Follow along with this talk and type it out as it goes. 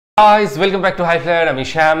Guys welcome back to high flyer. আমি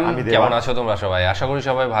শ্যাম। কেমন আছো তোমরা সবাই? আশা করি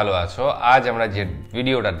সবাই ভালো আছো। আজ আমরা যে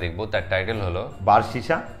ভিডিওটা দেখবো তার টাইটেল হলো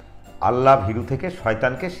বারসিসা, আল্লাহ ভীরু থেকে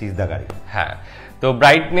শয়তানকে সিজদাকারী। হ্যাঁ, তো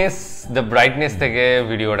ব্রাইটনেস থেকে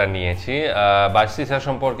ভিডিওটা নিয়েছি। বারসিসা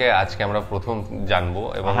সম্পর্কে আজকে আমরা প্রথম জানবো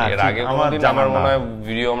এবং এর আগে কোনোদিন আমার মনে হয়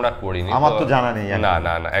ভিডিও আমরা করিনি। আমার তো জানা নেই। না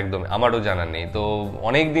না না, একদম আমারও জানা নেই। তো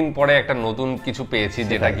অনেক দিন পরে একটা নতুন কিছু পেয়েছি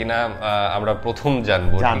যেটা কিনা আমরা প্রথম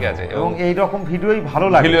জানবো। ঠিক আছে, এবং এই রকম ভিডিওই ভালো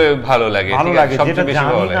লাগে। ভালো লাগে, যেটা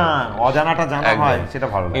জানি না অজানাটা জানা হয় সেটা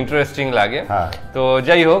ভালো লাগে, ইন্টারেস্টিং লাগে। তো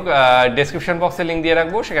যাই হোক, ডেসক্রিপশন বক্সে লিংক দিয়ে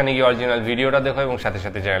রাখবো, সেখানে গিয়ে অরিজিনাল ভিডিওটা দেখো এবং সাথে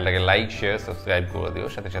সাথে চ্যানেলটাকে লাইক শেয়ার সাবস্ক্রাইব করে দিও।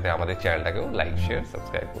 সাথে সাথে আমাদের চ্যানেলটাকেও লাইক শেয়ার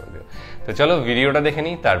সাবস্ক্রাইব করে দিও। তো চলো ভিডিওটা দেখে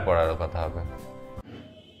নিই, তারপর আরো কথা হবে।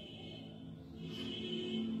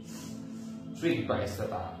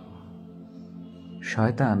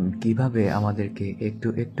 শয়তান কিভাবে আমাদেরকে একটু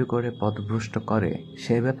একটু করে পথভ্রষ্ট করে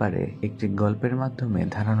সে ব্যাপারে একটি গল্পের মাধ্যমে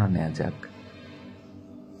ধারণা নেওয়া যাক।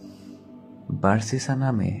 বারসিসা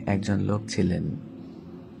নামে একজন লোক ছিলেন।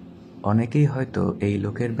 অনেকেই হয়তো এই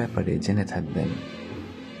লোকের ব্যাপারে জেনে থাকবেন।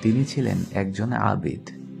 তিনি ছিলেন একজন আবিদ,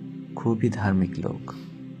 খুবই ধার্মিক লোক,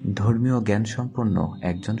 ধর্মীয় জ্ঞান সম্পন্ন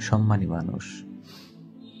একজন সম্মানী মানুষ।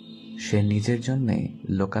 সে নিজের জন্যে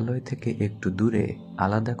লোকালয় থেকে একটু দূরে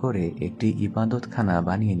আলাদা করে একটি ইবাদতখানা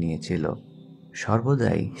বানিয়ে নিয়েছিল।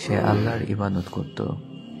 সর্বদাই সে আল্লাহর ইবাদত করত।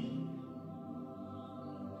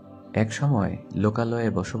 এক সময় লোকালয়ে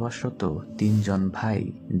বসবাসরত 3 জন ভাই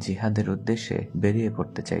জিহাদের উদ্দেশ্যে বেরিয়ে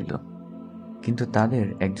পড়তে চাইল, কিন্তু তাদের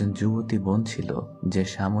একজন যুবতী বোন ছিল যে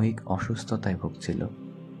সাময়িক অসুস্থতায় ভুগছিল।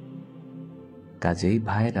 কাজেই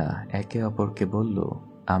ভাইরা একে অপরকে বলল,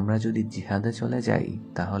 আমরা যদি জিহাদে চলে যাই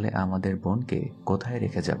তাহলে আমাদের বোনকে কোথায়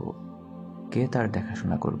রেখে যাব? কে তার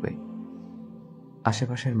দেখাশোনা করবে?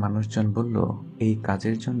 আশেপাশের মানুষজন বলল, এই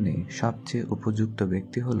কাজের জন্য সবচেয়ে উপযুক্ত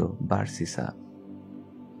ব্যক্তি হলো বারসিসা।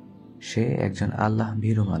 সে একজন আল্লাহ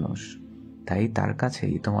ভীরু মানুষ, তাই তার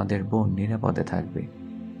কাছেই তোমাদের বোন নিরাপদে থাকবে।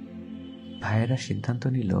 ভাইয়েরা সিদ্ধান্ত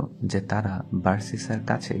নিল যে তারা বারসিসার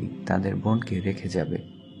কাছেই তাদের বোনকে রেখে যাবে।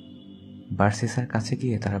 বারসিসার কাছে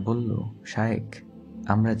গিয়ে তারা বলল, শায়েখ,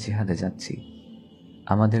 আমরা জিহাদে যাচ্ছি,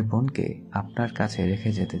 আমাদের বোনকে আপনার কাছে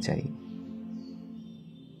রেখে যেতে চাই।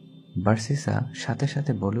 বারসিসা সাথে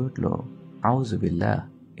সাথে বলে উঠল, আউযুবিল্লাহ,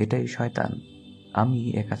 এটাই শয়তান, আমি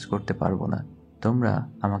এ কাজ করতে পারবো না, তোমরা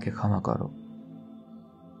আমাকে ক্ষমা করো।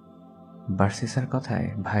 বারসিসার কথায়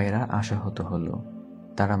ভাইয়েরা আশাহত হলো।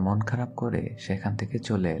 তারা মন খারাপ করে সেখান থেকে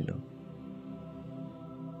চলে এলো।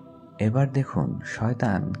 এবার দেখুন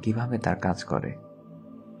শয়তান কিভাবে তার কাজ করে।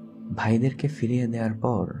 ভাইদেরকে ফিরিয়ে দেওয়ার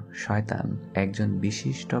পর শয়তান একজন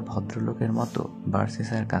বিশিষ্ট ভদ্রলোকের মতো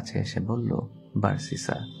বারসিসার কাছে এসে বলল,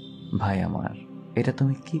 বারসিসা ভাই আমার, এটা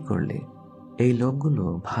তুমি কি করলে? এই লোকগুলো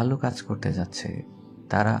ভালো কাজ করতে যাচ্ছে,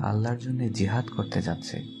 তারা আল্লাহর জন্য জিহাদ করতে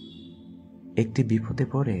যাচ্ছে। একটি বিপদে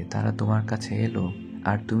পড়ে তারা তোমার কাছে এলো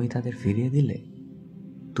আর তুমি তাদের ফিরিয়ে দিলে।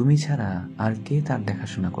 তুমি ছাড়া আর কে তার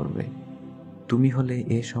দেখাশোনা করবে? তুমি হলে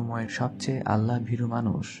এ সময়ের সবচেয়ে আল্লাহ ভীরু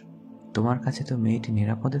মানুষ, তোমার কাছে তো মেয়েটি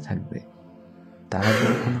নিরাপদে থাকবে। তারা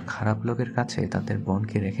যদি কোনো খারাপ লোকের কাছে তাদের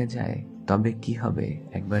বোনকে রেখে যায় তবে কি হবে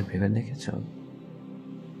একবার ভেবে দেখেছ?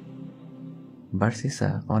 বারসিসা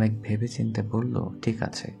অনেক ভেবে চিন্তে বলল, ঠিক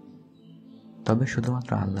আছে, তবে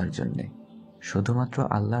শুধুমাত্র আল্লাহর জন্যে, শুধুমাত্র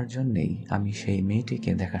আল্লাহর জন্যেই আমি সেই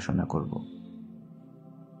মেয়েটিকে দেখাশোনা করব।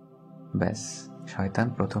 ব্যাস, শয়তান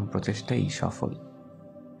প্রথম প্রচেষ্টাই সফল।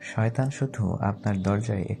 শয়তান শুধু আপনার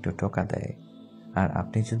দরজায় একটু টোকা দেয়, আর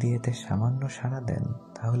আপনি যদি এতে সামান্য সাড়া দেন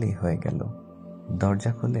তাহলেই হয়ে গেল।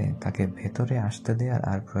 দরজা খুলে তাকে ভেতরে আসতে দেওয়ার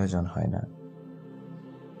আর প্রয়োজন হয় না।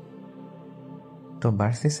 তো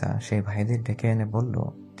বারসিসা সেই ভাইদের ডেকে এনে বলল,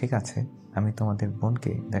 ঠিক আছে, আমি তোমাদের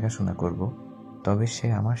বোনকে দেখাশোনা করব, তবে সে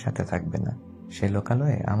আমার সাথে থাকবে না। সে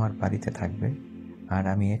লোকালয়ে আমার বাড়িতে থাকবে আর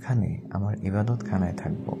আমি এখানে আমার ইবাদতখানায়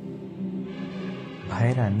থাকব।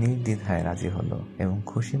 ভাইরা নির্দ্বিধায় রাজি হলো এবং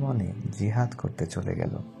খুশি মনে জিহাদ করতে চলে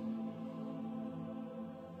গেল।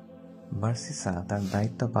 বারসিসা তার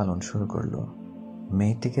দায়িত্ব পালন শুরু করলো।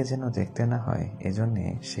 মেয়েটিকে যেন দেখতে না হয় এজন্যে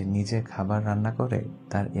সে নিজে খাবার রান্না করে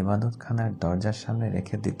তার ইবাদতখানার দরজার সামনে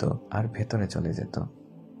রেখে দিত আর ভেতরে চলে যেত।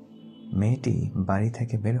 মেয়েটি বাড়ি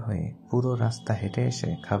থেকে বের হয়ে পুরো রাস্তা হেঁটে এসে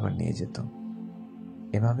খাবার নিয়ে যেত।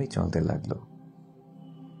 এভাবেই চলতে লাগলো।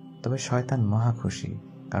 তবে শয়তান মহা খুশি,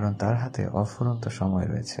 কারণ তার হাতে অফুরন্ত সময়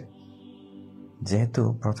রয়েছে। যেহেতু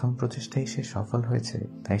প্রথম প্রচেষ্টায় সে সফল হয়েছে,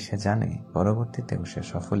 তাই সে জানে পরবর্তীতেও সে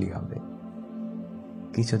সফলই হবে।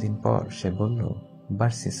 কিছুদিন পর সে বলল,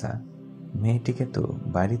 বারসিসা, মেয়েটিকে তো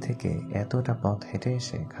বাড়ি থেকে এতটা পথ হেঁটে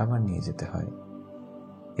এসে খাবার নিয়ে যেতে হয়,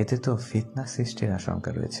 এতে তো ফিতনা সৃষ্টির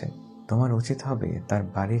আশঙ্কা রয়েছে। তোমার উচিত হবে তার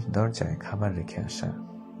বাড়ির দরজায় খাবার রেখে আসা।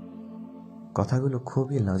 কথাগুলো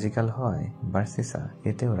খুবই লজিক্যাল হয় বার্সিসা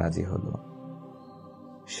এতেও রাজি হলো।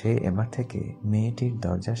 সে এবার থেকে মেয়েটির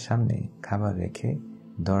দরজার সামনে খাবার রেখে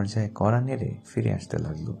দরজায় কড়া নেড়ে ফিরে আসতে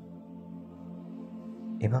লাগলো।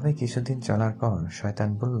 এভাবে কিছুদিন চলার পর শয়তান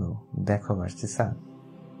বলল, দেখো বার্সিসা,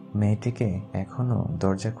 মেয়েটিকে এখনো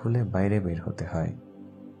দরজা খুলে বাইরে বের হতে হয়,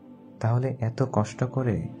 তাহলে এত কষ্ট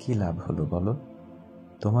করে কি লাভ হলো বলো?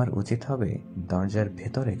 তোমার উচিত হবে দরজার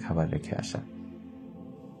ভেতরে খাবার রেখে আসা।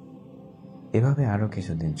 এভাবে আরো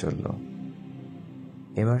কিছুদিন চলল।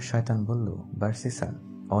 এবার শয়তান বলল, বার্সিসা,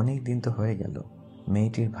 অনেক দিন তো হয়ে গেল,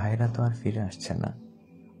 মেয়েটির ভাইরা তো আর ফিরে আসছে না।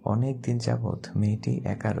 অনেক দিন যাবৎ মেয়েটি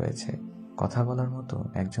একা রয়েছে, কথা বলার মতো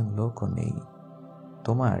একজন লোকও নেই।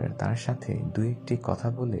 তোমার তার সাথে দুই একটি কথা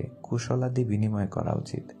বলে কুশলাদি বিনিময় করা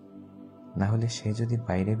উচিত, না হলে সে যদি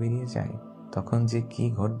বাইরে বেরিয়ে যায় তখন যে কি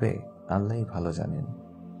ঘটবে আল্লাহই ভালো জানেন।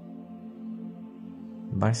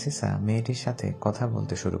 বার্সিসা মেয়েটির সাথে কথা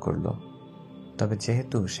বলতে শুরু করলো, তবে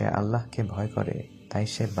যেহেতু সে আল্লাহকে ভয় করে তাই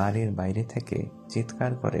সে বাড়ির বাইরে থেকে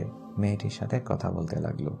চিৎকার করে মেয়েটির সাথে কথা বলতে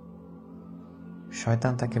লাগলো।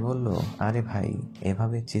 শয়তান তাকে বলল, আরে ভাই,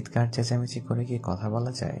 এভাবে চিৎকার চেঁচামেচি করে কি কথা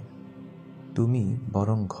বলা যায়? তুমি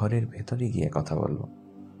বরং ঘরের ভেতরে গিয়ে কথা বলো,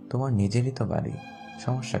 তোমার নিজেরই তো বাড়ি,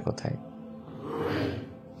 সমস্যা কোথায়?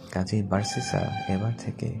 কাজেই বার্সিসা এবার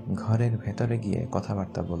থেকে ঘরের ভেতরে গিয়ে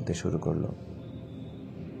কথাবার্তা বলতে শুরু করলো।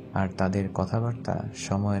 আর তাদের কথাবার্তা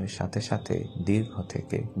সময়ের সাথে সাথে দীর্ঘ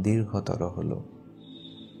থেকে দীর্ঘতর হলো,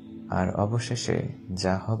 আর অবশেষে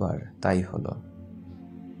যা হবার তাই হলো।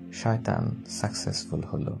 শয়তান সাকসেসফুল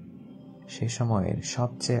হলো। সে সময়ের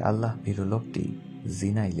সবচেয়ে আল্লাহ ভীরু লোকটি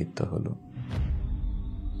জিনায় লিপ্ত হলো।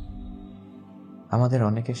 আমাদের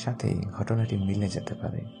অনেকের সাথেই ঘটনাটি মিলে যেতে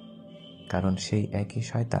পারে, কারণ সেই একই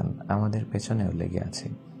শয়তান আমাদের পেছনেও লেগে আছে।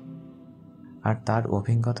 আর তার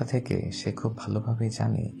অভিজ্ঞতা থেকে সে খুব ভালোভাবেই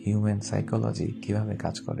জানে হিউম্যান সাইকোলজি কিভাবে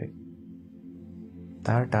কাজ করে।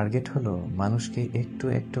 তার টার্গেট হলো মানুষকে একটু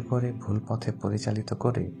একটু করে ভুল পথে পরিচালিত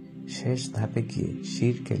করে শেষ ধাপে গিয়ে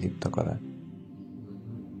শিরকে লিপ্ত করা।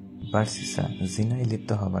 বার্সিসা জিনায় লিপ্ত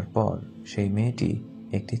হবার পর সেই মেয়েটি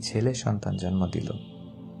একটি ছেলে সন্তান জন্ম দিল।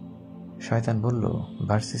 শয়তান বলল,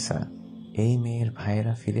 বার্সিসা, এই মেয়ের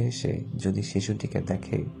ভাইয়েরা ফিরে এসে যদি শিশুটিকে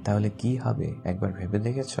দেখে তাহলে কি হবে একবার ভেবে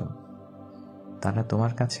দেখেছ? তারা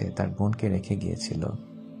তোমার কাছে তার বোনকে রেখে গিয়েছিল।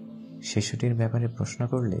 শিশুটির ব্যাপারে প্রশ্ন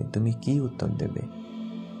করলে তুমি কি উত্তর দেবে?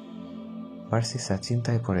 বার্সিসা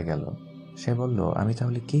চিন্তায় পড়ে গেল। সে বলল, আমি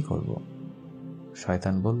তাহলে কি করব?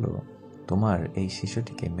 শয়তান বলল, তোমার এই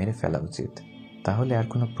শিশুটিকে মেরে ফেলা উচিত, তাহলে আর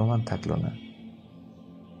কোনো প্রমাণ থাকলো না।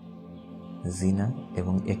 জিনা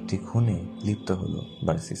এবং একটি খুনে লিপ্ত হলো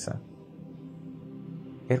বার্সিসা।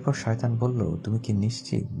 এরপর শয়তান বলল, তুমি কি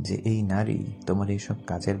নিশ্চিত যে এই নারী তোমার এইসব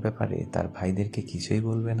কাজের ব্যাপারে তার ভাইদেরকে কিছুই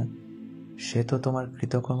বলবে না? সে তো তোমার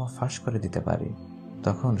কৃতকর্ম ফাঁস করে দিতে পারে,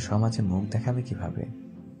 তখন সমাজে মুখ দেখাবে কিভাবে?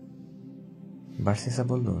 বার্সিসা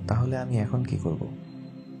বলল, তাহলে আমি এখন কি করব?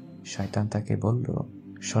 শয়তান তাকে বলল,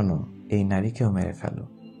 শোনো, এই নারীকেও মেরে ফেলো।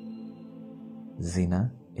 জিনা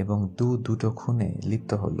এবং দুটো খুনে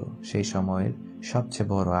লিপ্ত হলো সেই সময়ের সবচেয়ে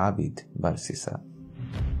বড় আবিদ বার্সিসা।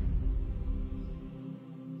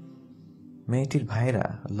 মেয়েটির ভাইরা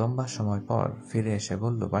লম্বা সময় পর ফিরে এসে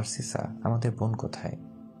বলল, বার্সিসা, আমাদের বোন কোথায়?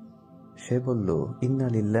 সে বলল, ইন্না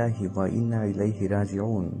লিল্লাহি ওয়া ইন্না ইলাইহি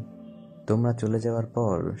রাজিউন। তোমরা চলে যাওয়ার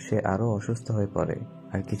পর সে আরো অসুস্থ হয়ে পড়ে,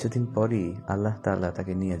 আর কিছুদিন পরই আল্লাহ তাআলা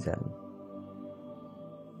তাকে নিয়ে যান।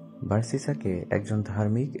 বার্সিসাকে একজন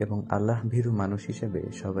ধার্মিক এবং আল্লাহ ভীরু মানুষ হিসেবে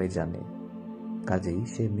সবাই জানে, কাজেই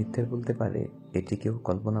সে মিথ্যে বলতে পারে এটি কেউ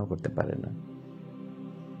কল্পনাও করতে পারে না।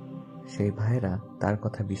 সেই ভাইরা তার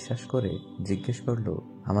কথা বিশ্বাস করে জিজ্ঞেস করল,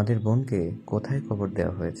 আমাদের বোনকে কোথায় কবর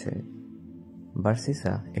দেওয়া হয়েছে?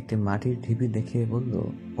 বার্সিসা একটি মাটির ঢিবি দেখিয়ে বলল,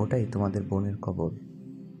 ওটাই তোমাদের বোনের কবর।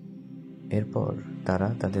 এরপর তারা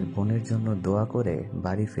তাদের বোনের জন্য দোয়া করে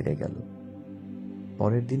বাড়ি ফিরে গেল।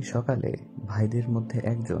 পরের দিন সকালে ভাইদের মধ্যে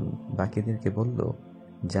একজন বাকিদেরকে বলল,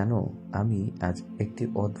 জানো, আমি আজ একটি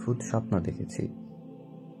অদ্ভুত স্বপ্ন দেখেছি।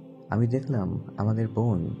 আমি দেখলাম আমাদের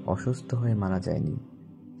বোন অসুস্থ হয়ে মারা যায়নি,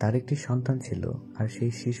 তার একটি সন্তান ছিল, আর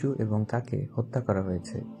সেই শিশু এবং তাকে হত্যা করা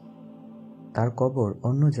হয়েছে। তার কবর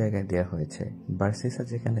অন্য জায়গায় দেয়া হয়েছে, বার্সিসা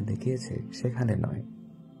যেখানে দেখিয়েছে সেখানে নয়।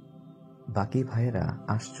 বাকি ভাইয়েরা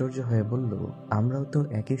আশ্চর্য হয়ে বলল, আমরাও তো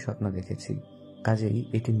একই স্বপ্ন দেখেছি, কাজেই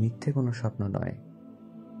এটি মিথ্যে কোনো স্বপ্ন নয়।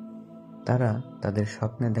 তারা তাদের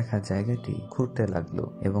স্বপ্নে দেখা জায়গাটি খুঁড়তে লাগলো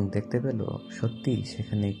এবং দেখতে পেল সত্যি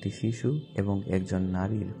সেখানে একটি শিশু এবং একজন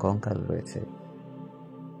নারীর কঙ্কাল রয়েছে।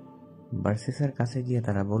 বার্সিসার কাছে গিয়ে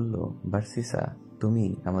তারা বলল, বার্সিসা, তুমি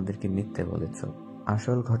আমাদেরকে মিথ্যে বলেছ,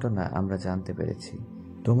 আসল ঘটনা আমরা জানতে পেরেছি।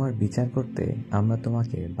 তোমার বিচার করতে আমরা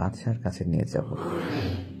তোমাকে বাদশার কাছে নিয়ে যাব।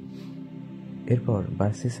 এরপর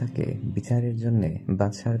বার্সিসাকে বিচারের জন্য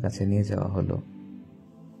বাদশার কাছে নিয়ে যাওয়া হলো।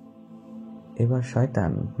 এবার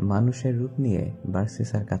শয়তান মানুষের রূপ নিয়ে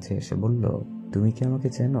বার্সিসার কাছে এসে বলল, তুমি কি আমাকে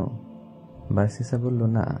চেনো? বার্সিসা বলল,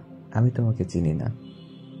 না, আমি তোমাকে চিনি না।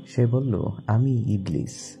 সে বলল, আমি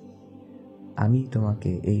ইবলিস। আমি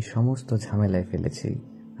তোমাকে এই সমস্ত ঝামেলায় ফেলেছি,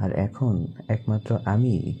 আর এখন একমাত্র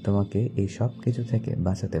আমি তোমাকে এই সব কিছু থেকে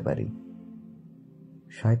বাঁচাতে পারি।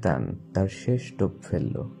 শয়তান তার শেষ টোপ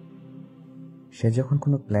ফেলল। সে যখন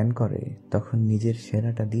কোনো প্ল্যান করে তখন নিজের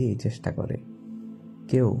সেরাটা দিয়েই চেষ্টা করে।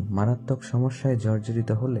 কেউ মারাত্মক সমস্যায়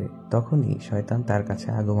জর্জরিত হলে তখনই শয়তান তার কাছে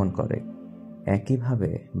আগমন করে। একইভাবে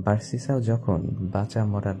বার্সিসাও যখন বাঁচা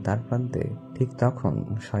মরার দ্বারপ্রান্তে, ঠিক তখন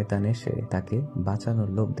শয়তান এসে তাকে বাঁচানোর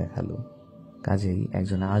লোভ দেখালো। কাজেই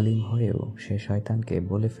একজন আলিম হয়েও সে শয়তানকে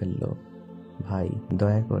বলে ফেলল, ভাই,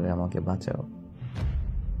 দয়া করে আমাকে বাঁচাও।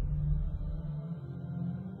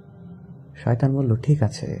 শয়তান বলল, ঠিক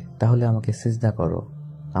আছে, তাহলে আমাকে সিজদা করো।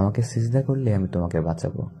 আমাকে সিজদা করলে আমি তোমাকে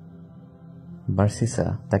বাঁচাবো। বার্সিসা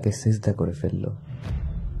তাকে সিজদা করে ফেলল।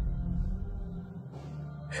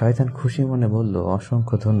 শয়তান খুশি মনে বলল,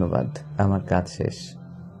 অসংখ্য ধন্যবাদ, আমার কাজ শেষ,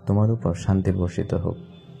 তোমার উপর শান্তি বর্ষিত হোক।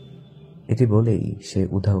 এটি বলেই সে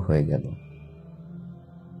উধাও হয়ে গেল।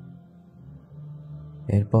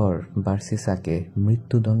 এরপর বার্সিসাকে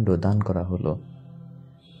মৃত্যুদণ্ড দান করা হলো।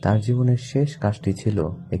 তার জীবনের শেষ কাজটি ছিল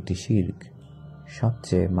একটি শিরক,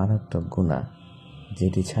 সবচেয়ে মারাত্মক গুনাহ,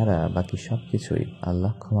 যেটি ছাড়া বাকি সবকিছুই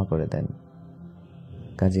আল্লাহ ক্ষমা করে দেন।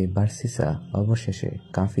 কাজেই বার্সিসা অবশেষে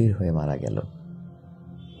কাফির হয়ে মারা গেল।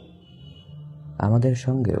 আমাদের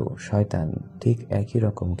সঙ্গেও শয়তান ঠিক একই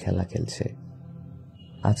রকম খেলা খেলছে।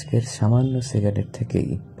 আজকের সামান্য সিগারেট থেকেই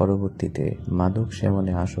পরবর্তীতে মাদক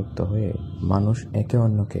সেবনে আসক্ত হয়ে মানুষ একে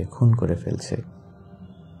অন্যকে খুন করে ফেলছে।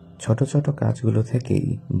 ছোট ছোট কাজগুলো থেকেই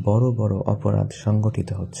বড় বড় অপরাধ সংগঠিত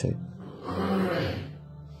হচ্ছে।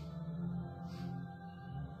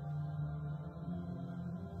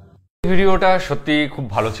 ভিডিওটা সত্যি খুব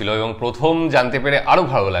ভালো ছিল এবং প্রথম জানতে পেরে আরো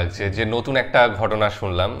ভালো লাগছে যে নতুন একটা ঘটনা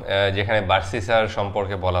শুনলাম, যেখানে বার্সিসার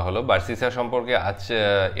সম্পর্কে বলা হলো। বার্সিসার সম্পর্কে আজ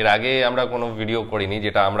এর আগে আমরা কোনো ভিডিও করিনি,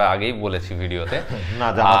 যেটা আমরা আগেই বলেছি ভিডিওতে,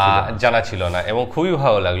 জানা ছিল না, এবং খুবই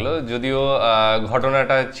ভালো লাগলো। যদিও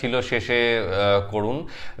ঘটনাটা ছিল শেষে করুন,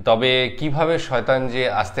 তবে কিভাবে শয়তান যে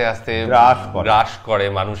আস্তে আস্তে গ্রাস করে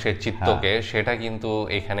মানুষের চিত্তকে, সেটা কিন্তু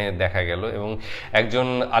এখানে দেখা গেল। এবং একজন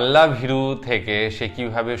আল্লাহ ভীরু থেকে সে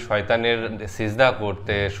কিভাবে শয়তানের সিজদা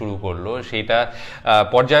করতে শুরু করলো, সেটা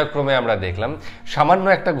পর্যায়ক্রমে আমরা দেখলাম। সামান্য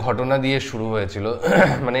একটা ঘটনা দিয়ে শুরু হয়েছিল,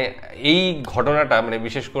 মানে এই ঘটনাটা, মানে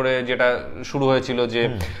বিশেষ করে যেটা শুরু হয়েছিল যে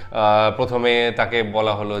প্রথমে তাকে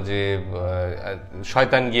বলা হলো যে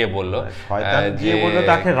শয়তান গিয়ে বলল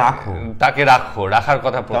তাকে রাখার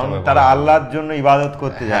কথা, প্রথমে তারা আল্লাহর জন্য ইবাদত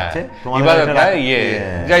করতে যাচ্ছে, ইবাদত না,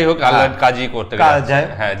 যাই হোক আল্লাহর কাজই করতে যাচ্ছে,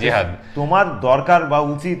 হ্যাঁ, জিহাদ তোমার দরকার বা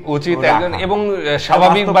উচিত একজন। এবং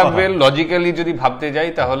স্বাভাবিকভাবে লজিক্যালি যদি ভাবতে যাই,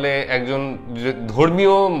 তাহলে একজন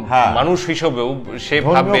ধর্মীয় মানুষ হিসেবেও সে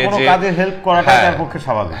ভাববে যে হেল্প করাটা তার পক্ষে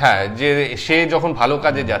স্বাভাবিক, হ্যাঁ, যে সে যখন ভালো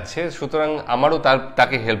কাজে যাচ্ছে, সুতরাং আমারও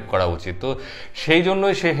তাকে হেল্প করা উচিত। তো সেই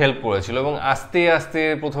জন্যই সে হেল্প করেছিল। এবং আস্তে আস্তে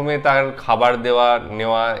প্রথমে তার খাবার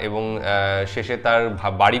নেওয়া এবং শেষে তার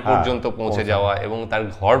বাড়ি পর্যন্ত পৌঁছে যাওয়া এবং তার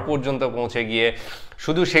ঘর পর্যন্ত পৌঁছে গিয়ে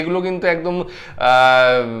শুধু সেগুলো কিন্তু একদম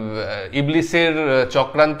ইবলিসের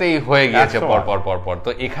চক্রান্তেই হয়ে গিয়েছে পরপর। তো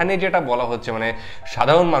এখানে যেটা বলা হচ্ছে, মানে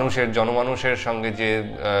সাধারণ জনমানুষের সঙ্গে যে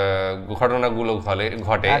ঘটনাগুলো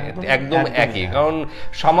ঘটে একদম একই। কারণ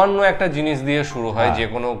সামান্য একটা জিনিস দিয়ে শুরু হয় যে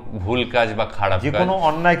কোনো ভুল কাজ বা খারাপ কাজ, যে কোনো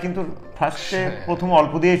অন্যায় কিন্তু প্রথম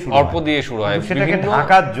অল্প দিয়ে শুরু হয় সেটাকে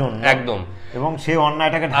ঢাকার জন্য, একদম। এবং সেই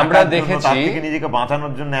অন্যায়টাকে আমরা দেখেছি নিজেকে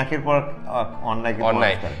বাঁচানোর জন্য একের পর অন্যায়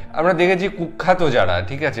আমরা দেখেছি। কুখ্যাত যারা,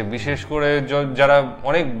 ঠিক আছে, বিশেষ করে যারা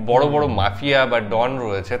অনেক বড় বড় মাফিয়া বা ডন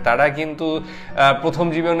রয়েছে, তারা কিন্তু প্রথম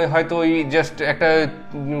জীবনে হয়তো ওই জাস্ট একটা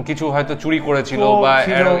কিছু হয়তো চুরি করেছিল বা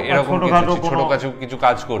এরকম ছোটখাটো কিছু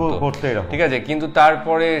কাজ করতো, ঠিক আছে, কিন্তু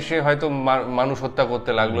তারপরে সে হয়তো মানুষ হত্যা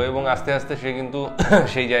করতে লাগলো এবং আস্তে আস্তে সে কিন্তু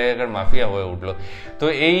সেই জায়গার মাফিয়া হয়ে উঠলো। তো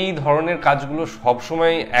এই ধরনের কাজগুলো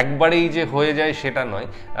সবসময় একবারেই যে হয়ে যায় সেটা নয়,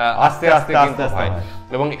 আস্তে আস্তে কিন্তু হয়।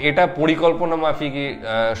 এবং এটা পরিকল্পনা মাফিকই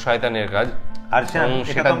শয়তানের কাজ, আর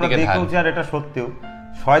সেটার দিকে ধান। আর এটা সত্যিও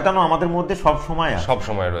শয়তানও আমাদের মধ্যে সব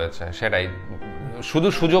সময় রয়েছে, সেটাই। শুধু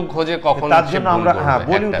সুযোগ খোঁজে কখন তার জন্য আমরা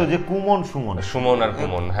বলি তো যে কুমন সুমন, সুমন আর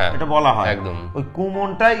কুমন, হ্যাঁ এটা বলা হয় একদম। ওই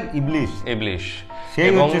কুমনটাই ইবলিশ,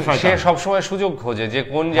 এবং সে সবসময় সুযোগ খোঁজে যে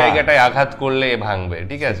কোন জায়গাটায় আঘাত করলে ভাঙবে,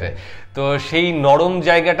 ঠিক আছে। তো সেই নরম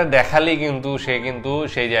জায়গাটা দেখালেই কিন্তু সে কিন্তু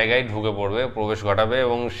সেই জায়গায় ঢুকে পড়বে, প্রবেশ ঘটাবে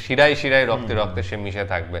এবং শিরায় শিরায় রক্তে রক্তে সে মিশে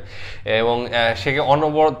থাকবে এবং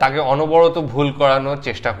তাকে অনবরত ভুল করানোর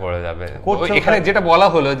চেষ্টা করে যাবে। এখানে যেটা বলা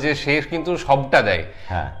হলো যে সে কিন্তু সবটা দেয়,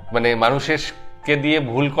 মানে মানুষের কে দিয়ে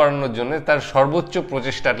ভুল করানোর জন্য তার সর্বোচ্চ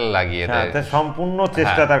প্রচেষ্টাটা লাগিয়ে দেয়, তার সম্পূর্ণ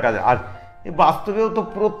চেষ্টা তার কাছে। আর বাস্তবেও তো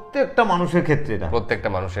প্রত্যেকটা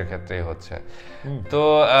মানুষের ক্ষেত্রেই হচ্ছে। তো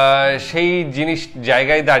সেই জিনিস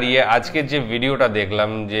জায়গায় দাঁড়িয়ে আজকে যে ভিডিওটা দেখলাম,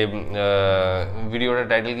 যে ভিডিওটার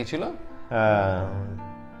টাইটেল কি ছিল,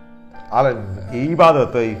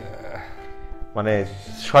 ইবাদত, মানে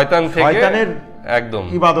শয়তানের একদম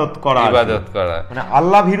ইবাদত করা, মানে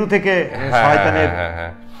আল্লাহ ভীরু থেকে শয়তানের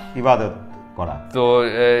ইবাদত করা। তো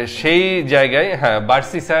সেই জায়গায়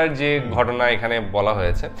বার্সিসার যে ঘটনা এখানে বলা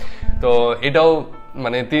হয়েছে, তো এটাও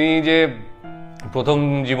মানে তিনি যে প্রথম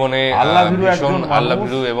জীবনে ভীষণ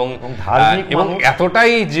আল্লাহভীরু এবং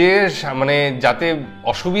এতটাই যে মানে যাতে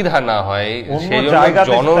অসুবিধা না হয় সেই জন্য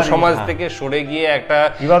জনসমাজ থেকে সরে গিয়ে একটা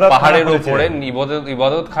পাহাড়ের উপরে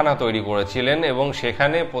ইবাদতখানা তৈরি করেছিলেন এবং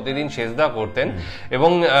সেখানে প্রতিদিন সেজদা করতেন।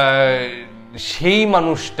 এবং সেই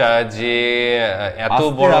মানুষটা যে এত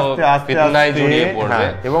বড় ফিতনায় জড়িয়ে পড়বে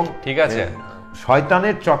এবং ঠিক আছে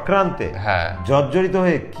শয়তানের চক্রান্তে জর্জরিত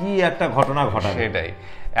হয়ে কি একটা ঘটনা ঘটায়, সেটাই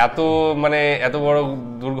এত বড়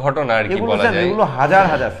দুর্ঘটনা আর কি বলা যায়। এগুলো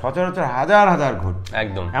সচরাচর হাজার ঘটছে,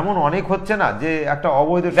 একদম এমন অনেক হচ্ছে না যে একটা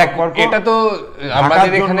অবৈধ সম্পর্ক। এটা তো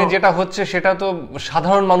আমাদের এখানে যেটা হচ্ছে সেটা তো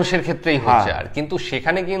সাধারণ মানুষের ক্ষেত্রেই হচ্ছে, আর কিন্তু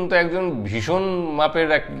সেখানে কিন্তু একজন ভীষণ মাপের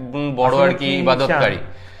এক বড় আর কি ইবাদতকারী,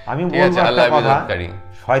 আমি বলবো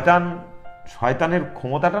শয়তানের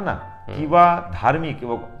ক্ষমতাটা না কিবা ধার্মিক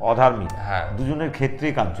এবং অধার্মিক দুজনের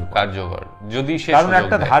ক্ষেত্রেই কার্যকর। যদি কারণ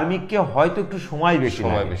একটা ধার্মিককে হয়তো একটু সময়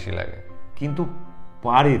বেশি লাগে কিন্তু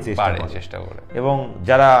পারে চেষ্টা করে, এবং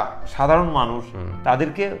যারা সাধারণ মানুষ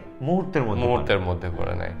তাদেরকে মুহূর্তের মধ্যে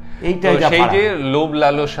করে নেয়। এইটাই সেই যে লোভ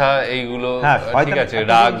লালসা এইগুলো, ঠিক আছে,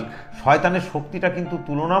 রাগ, শয়তানের শক্তিটা কিন্তু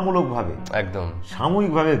তুলনামূলকভাবে একদম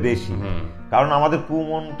সাময়িকভাবে বেশি, কারণ আমাদের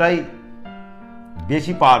কুমনটাই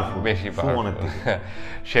বেশি পাওয়ারফুল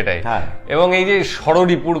সেটাই। এবং এই যে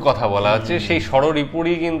ষড়রিপুর কথা বলা হচ্ছে, সেই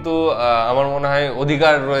ষড়রিপুরই কিন্তু আমার মনে হয়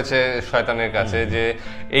অধিকার রয়েছে শয়তানের কাছে যে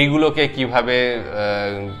এইগুলোকে কিভাবে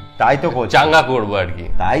চাঙ্গা করবো আর কি,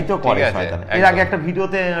 তাই তো করে শয়তান। এর আগে একটা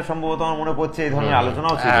ভিডিওতে সম্ভবত আমার মনে পড়ছে এই ধরনের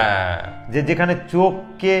আলোচনাও ছিল, যে যেখানে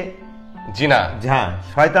চোখকে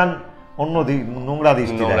শয়তান অন্য নোংরা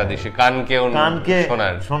দৃষ্টি, কানকে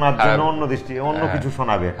শোনার জন্য অন্য দৃষ্টি, অন্য কিছু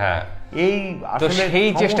শোনাবে। এই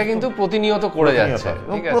চেষ্টা কিন্তু প্রতিনিয়ত করে যাচ্ছে,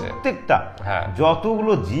 প্রত্যেকটা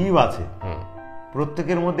যতগুলো জীব আছে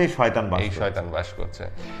প্রত্যেকের মধ্যে শয়তান বাস করছে।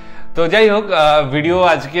 তো যাই হোক, ভিডিও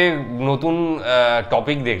আজকে নতুন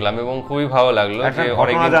টপিক দেখলাম এবং খুবই ভালো লাগলো যে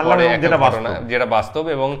অনেকদিন পরে একটা ঘটনা যেটা বাস্তব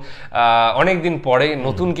এবং অনেকদিন পরে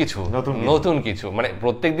নতুন কিছু মানে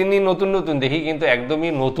প্রত্যেকদিনই নতুন দেখি, কিন্তু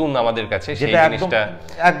একদমই নতুন আমাদের কাছে সেই জিনিসটা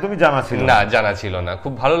একদমই জানা ছিল না।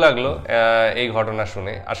 খুব ভালো লাগলো এই ঘটনা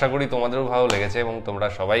শুনে, আশা করি তোমাদেরও ভালো লেগেছে এবং তোমরা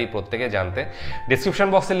সবাই প্রত্যেকে জানতে। ডেসক্রিপশন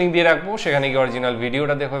বক্সে লিঙ্ক দিয়ে রাখবো, সেখানে গিয়ে অরিজিনাল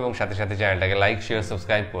ভিডিওটা দেখো এবং সাথে সাথে চ্যানেলটাকে লাইক শেয়ার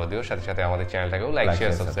সাবস্ক্রাইব করে দিও, সাথে সাথে আমাদের চ্যানেলটাকেও লাইক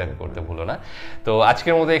শেয়ার সাবস্ক্রাইব করতে ভুলো না। তো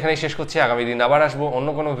আজকের মতো এখানেই শেষ করছি, আগামী দিন আবার আসবো অন্য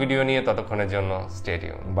কোনো ভিডিও নিয়ে, ততক্ষণের জন্য স্টে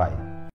টিউন, বাই।